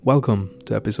Welcome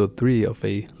to episode 3 of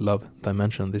A Love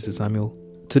Dimension. This is Samuel.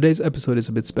 Today's episode is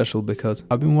a bit special because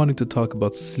I've been wanting to talk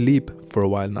about sleep for a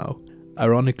while now.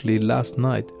 Ironically, last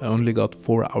night I only got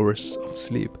 4 hours of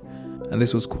sleep, and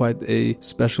this was quite a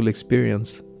special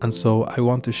experience. And so I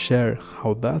want to share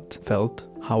how that felt,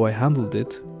 how I handled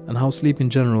it, and how sleep in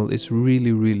general is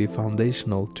really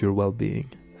foundational to your well-being.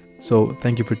 So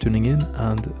thank you for tuning in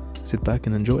and sit back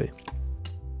and enjoy.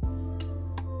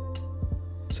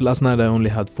 So last night I only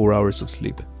had 4 hours of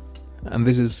sleep, and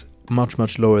this is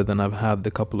much lower than I've had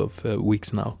the couple of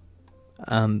weeks now.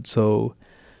 And so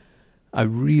I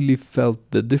really felt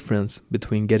the difference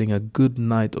between getting a good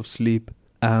night of sleep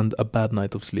and a bad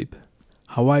night of sleep.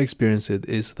 How I experienced it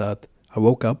is that I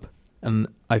woke up and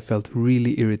I felt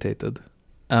really irritated.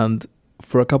 And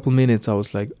for a couple minutes I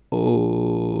was like,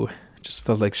 it just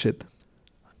felt like shit.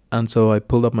 And so I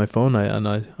pulled up my phone and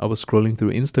I was scrolling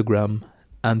through Instagram,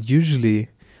 and usually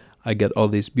I get all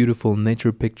these beautiful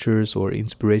nature pictures or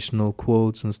inspirational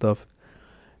quotes and stuff,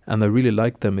 and I really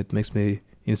like them. It makes me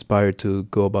inspired to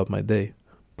go about my day.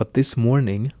 But this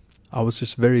morning, I was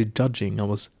just very judging. I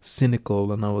was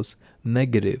cynical and I was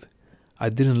negative. I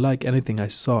didn't like anything I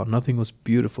saw. Nothing was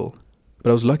beautiful.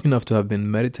 But I was lucky enough to have been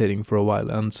meditating for a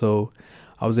while, and so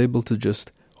I was able to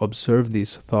just observe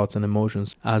these thoughts and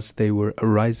emotions as they were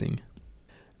arising.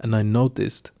 And I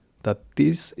noticed that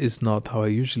this is not how I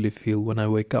usually feel when I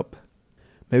wake up.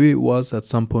 Maybe it was at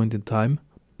some point in time,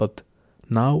 but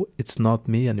now it's not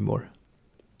me anymore.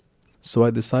 So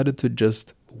I decided to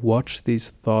just watch these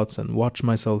thoughts and watch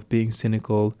myself being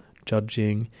cynical,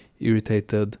 judging,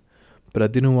 irritated, but I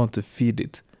didn't want to feed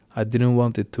it. I didn't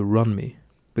want it to run me.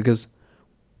 Because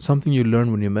something you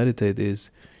learn when you meditate is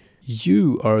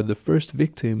you are the first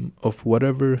victim of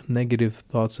whatever negative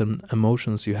thoughts and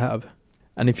emotions you have.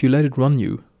 And if you let it run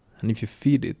you, and if you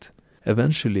feed it,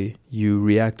 eventually you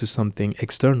react to something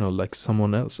external, like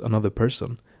someone else, another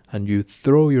person, and you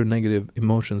throw your negative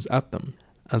emotions at them.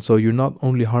 And so you're not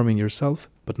only harming yourself,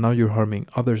 but now you're harming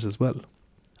others as well.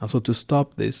 And so to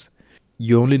stop this,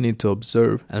 you only need to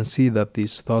observe and see that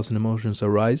these thoughts and emotions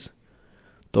arise.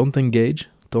 Don't engage,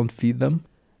 don't feed them,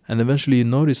 and eventually you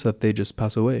notice that they just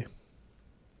pass away.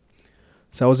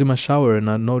 So I was in my shower and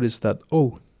I noticed that,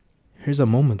 here's a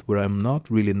moment where I'm not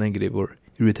really negative or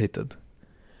irritated.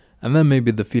 And then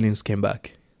maybe the feelings came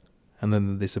back, and then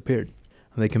they disappeared,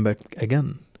 and they came back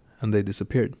again, and they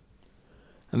disappeared.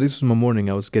 And this was my morning.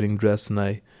 I was getting dressed and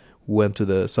I went to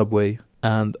the subway,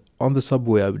 and on the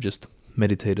subway I just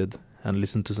meditated and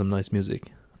listened to some nice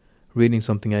music. Reading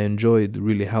something I enjoyed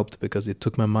really helped because it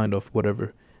took my mind off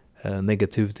whatever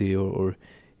negativity or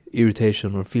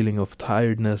irritation or feeling of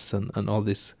tiredness and all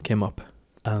this came up.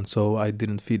 And so I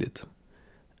didn't feed it.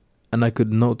 And I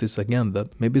could notice again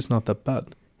that maybe it's not that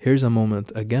bad. Here's a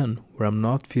moment again where I'm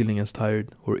not feeling as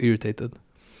tired or irritated.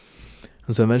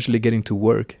 And so eventually getting to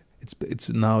work, it's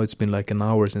been like an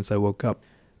hour since I woke up.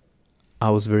 I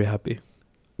was very happy.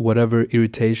 Whatever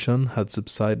irritation had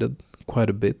subsided quite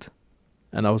a bit,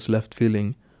 and I was left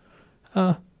feeling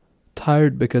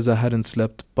tired because I hadn't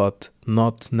slept, but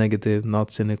not negative, not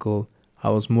cynical. I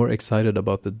was more excited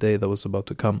about the day that was about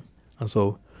to come. And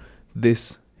so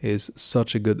this is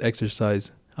such a good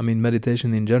exercise. I mean,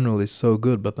 meditation in general is so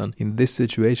good, but then in this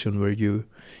situation where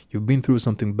you've been through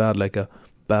something bad, like a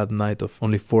bad night of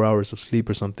only 4 hours of sleep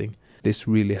or something, this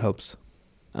really helps.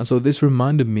 And so this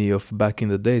reminded me of back in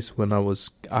the days when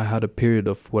I had a period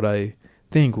of what I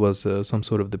think was some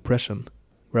sort of depression,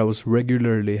 where I was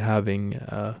regularly having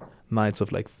nights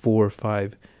of like 4,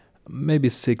 5, maybe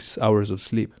 6 hours of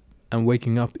sleep. And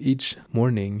waking up each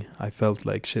morning, I felt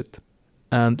like shit.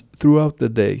 And throughout the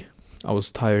day, I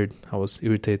was tired, I was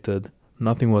irritated,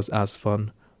 nothing was as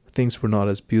fun, things were not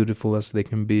as beautiful as they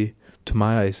can be, to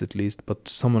my eyes at least, but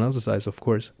to someone else's eyes of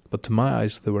course, but to my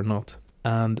eyes they were not.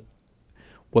 And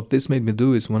what this made me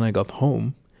do is when I got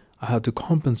home, I had to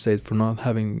compensate for not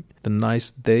having the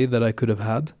nice day that I could have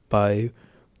had by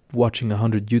watching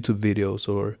 100 YouTube videos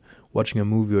or watching a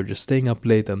movie or just staying up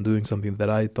late and doing something that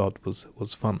I thought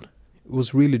was fun. It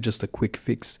was really just a quick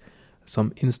fix,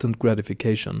 some instant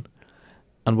gratification.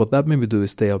 And what that made me do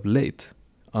is stay up late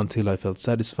until I felt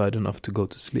satisfied enough to go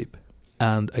to sleep.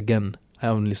 And again, I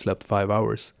only slept 5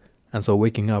 hours. And so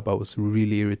waking up, I was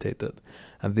really irritated.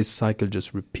 And this cycle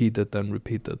just repeated and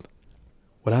repeated.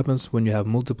 What happens when you have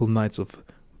multiple nights of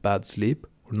bad sleep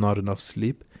or not enough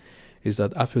sleep is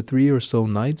that after 3 or so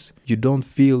nights, you don't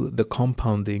feel the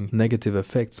compounding negative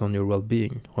effects on your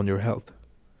well-being, on your health.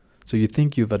 So you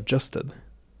think you've adjusted.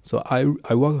 So I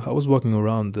was walking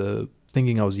around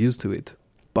thinking I was used to it.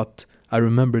 But I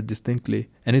remember distinctly,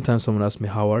 anytime someone asked me,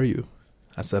 how are you?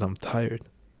 I said, I'm tired.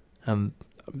 And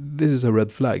this is a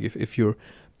red flag. If your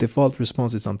default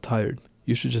response is I'm tired,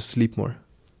 you should just sleep more.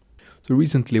 So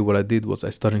recently what I did was I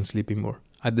started sleeping more.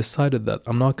 I decided that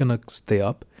I'm not gonna stay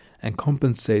up and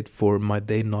compensate for my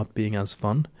day not being as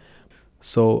fun.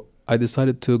 So I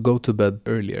decided to go to bed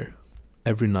earlier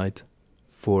every night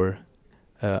for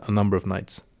a number of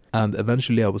nights. And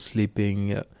eventually I was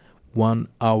sleeping 1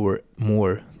 hour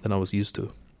more than I was used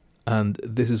to. And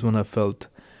this is when I felt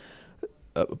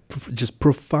just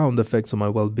profound effects on my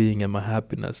well-being and my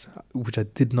happiness, which I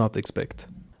did not expect.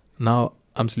 Now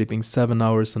I'm sleeping 7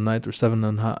 hours a night, or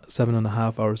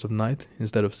 7.5 hours of night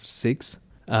instead of 6.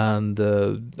 And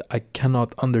I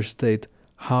cannot understate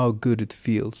how good it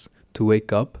feels to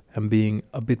wake up and being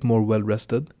a bit more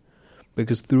well-rested.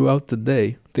 Because throughout the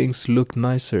day, things look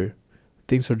nicer.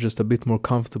 Things are just a bit more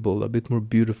comfortable, a bit more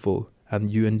beautiful, and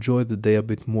you enjoy the day a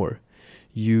bit more.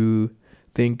 You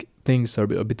think things are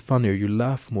a bit funnier, you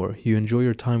laugh more, you enjoy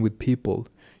your time with people.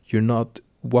 You're not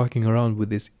walking around with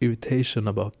this irritation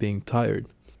about being tired.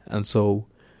 And so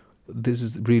this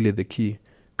is really the key.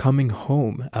 Coming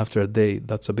home after a day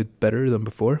that's a bit better than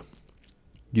before,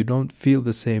 you don't feel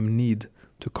the same need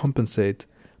to compensate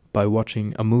by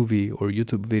watching a movie or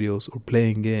YouTube videos or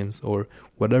playing games or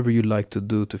whatever you like to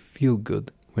do to feel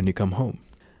good when you come home.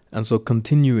 And so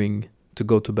continuing to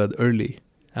go to bed early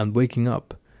and waking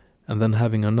up and then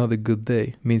having another good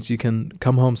day means you can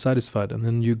come home satisfied, and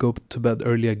then you go to bed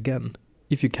early again.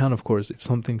 If you can, of course. If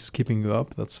something's keeping you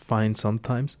up, that's fine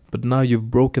sometimes. But now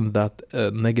you've broken that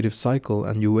negative cycle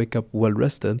and you wake up well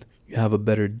rested, you have a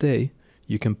better day,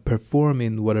 you can perform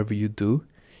in whatever you do,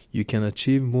 you can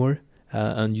achieve more,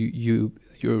 and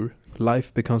your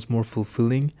life becomes more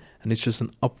fulfilling, and it's just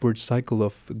an upward cycle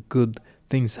of good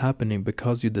things happening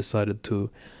because you decided to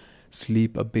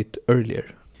sleep a bit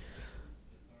earlier.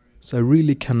 So I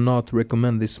really cannot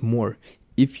recommend this more.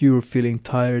 If you're feeling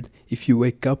tired, if you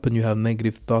wake up and you have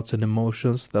negative thoughts and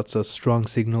emotions, that's a strong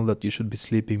signal that you should be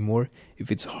sleeping more.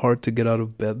 If it's hard to get out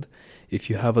of bed, if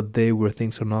you have a day where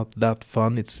things are not that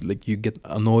fun, it's like you get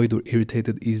annoyed or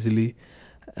irritated easily,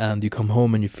 and you come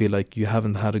home and you feel like you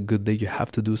haven't had a good day, you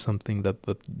have to do something that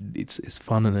it's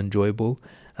fun and enjoyable,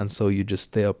 and so you just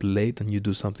stay up late and you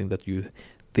do something that you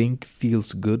think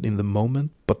feels good in the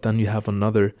moment, but then you have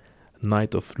another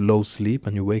night of low sleep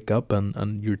and you wake up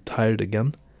and you're tired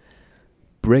again.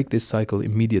 Break this cycle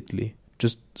immediately.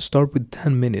 Just start with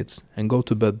 10 minutes and go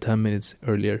to bed 10 minutes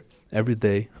earlier every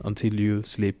day until you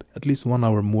sleep at least 1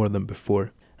 hour more than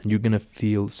before. And you're gonna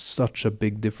feel such a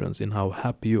big difference in how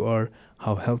happy you are,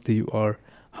 how healthy you are,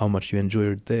 how much you enjoy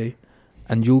your day,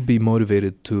 and you'll be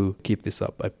motivated to keep this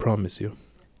up, I promise you.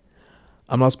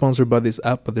 I'm not sponsored by this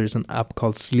app, but there's an app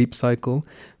called Sleep Cycle.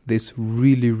 This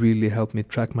really helped me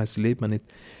track my sleep, and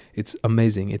it's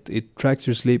amazing. It tracks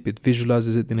your sleep, it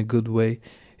visualizes it in a good way.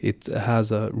 It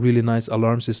has a really nice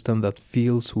alarm system that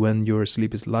feels when your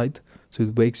sleep is light, so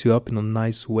it wakes you up in a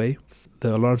nice way.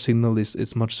 The alarm signal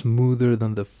is much smoother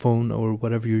than the phone or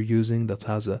whatever you're using that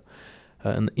has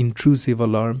an intrusive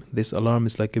alarm. This alarm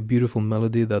is like a beautiful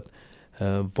melody that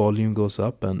volume goes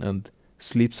up, and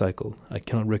Sleep Cycle, I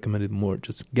cannot recommend it more.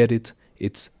 Just get it.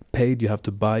 It's paid, you have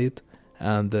to buy it,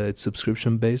 and it's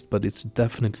subscription based, but it's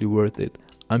definitely worth it.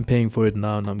 I'm paying for it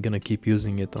now, and I'm gonna keep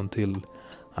using it until,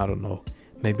 I don't know,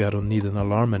 maybe I don't need an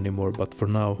alarm anymore, but for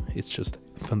now it's just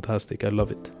fantastic. I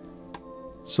love it.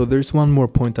 So there's one more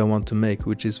point I want to make,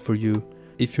 which is for you,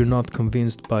 if you're not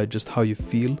convinced by just how you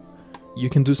feel,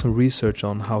 you can do some research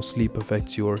on how sleep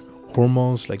affects your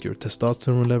hormones, like your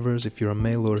testosterone levels, if you're a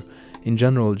male, or in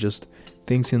general just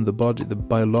things in the body. The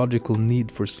biological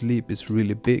need for sleep is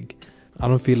really big. I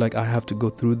don't feel like I have to go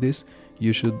through this.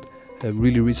 You should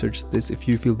really research this if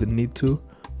you feel the need to,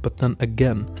 but then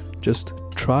again, just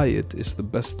try it is the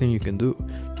best thing you can do.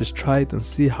 Just try it and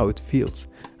see how it feels.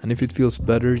 And if it feels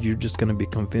better, you're just going to be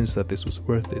convinced that this was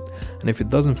worth it. And if it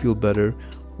doesn't feel better,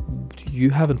 you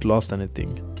haven't lost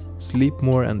anything. Sleep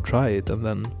more and try it, and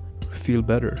then feel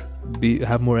better.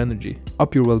 Have more energy.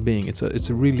 Up your well-being. It's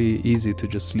a really easy to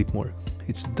just sleep more.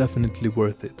 It's definitely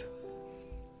worth it.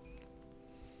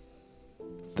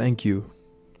 Thank you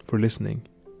for listening.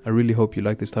 I really hope you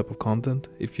like this type of content.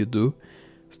 If you do,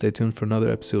 stay tuned for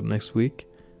another episode next week.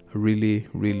 I really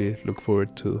look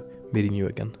forward to meeting you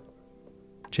again.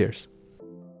 Cheers.